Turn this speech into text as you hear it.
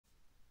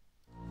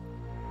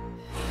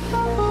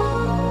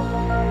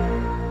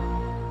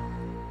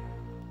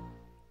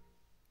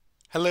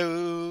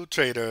Hello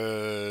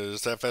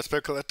traders, FX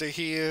Pip Collector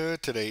here.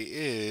 Today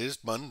is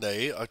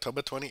Monday,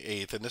 October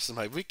 28th, and this is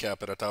my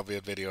recap of the top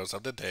videos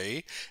of the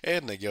day.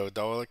 And the euro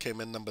dollar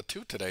came in number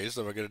 2 today,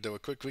 so we're going to do a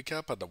quick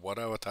recap on the 1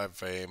 hour time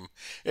frame.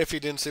 If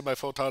you didn't see my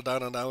full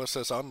down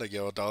analysis on the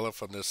euro dollar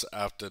from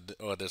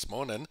this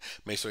morning,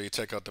 make sure you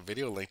check out the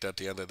video linked at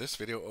the end of this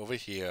video over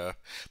here.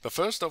 But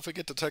first, don't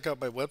forget to check out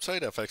my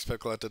website,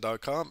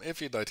 fxpipcollector.com,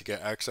 if you'd like to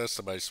get access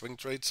to my swing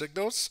trade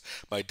signals,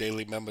 my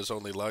daily members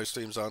only live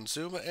streams on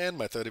Zoom,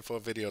 and my 34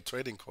 video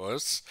trading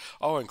course,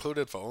 all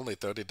included for only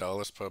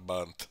 $30 per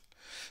month.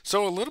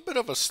 So a little bit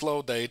of a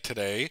slow day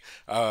today.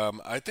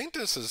 I think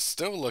this is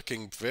still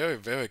looking very,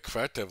 very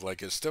corrective.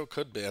 Like it still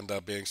could end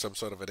up being some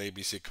sort of an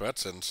ABC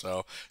correction.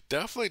 So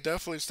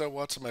definitely still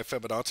watching my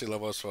Fibonacci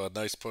levels for a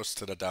nice push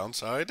to the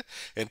downside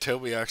until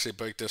we actually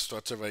break this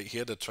structure right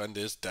here. The trend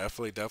is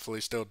definitely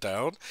still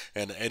down,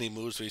 and any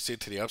moves we see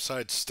to the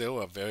upside still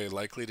are very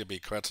likely to be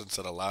corrections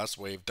to the last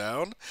wave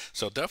down.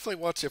 So definitely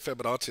watch your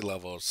Fibonacci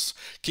levels.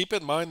 Keep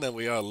in mind that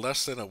we are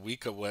less than a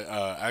week away,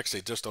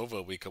 actually just over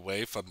a week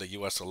away from the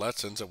U.S.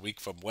 elections, a week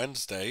from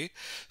Wednesday.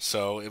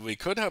 So we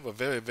could have a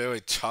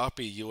very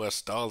choppy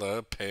US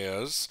dollar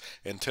pairs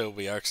until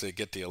we actually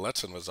get the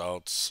election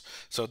results.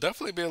 So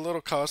definitely be a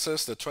little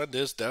cautious. The trend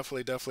is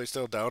definitely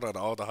still down on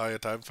all the higher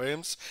time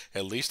frames,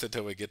 at least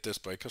until we get this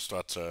breaker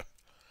structure.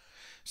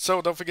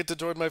 So don't forget to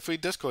join my free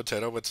Discord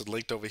channel, which is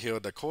linked over here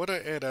in the corner.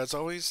 And as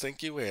always,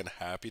 thank you and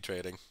happy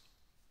trading.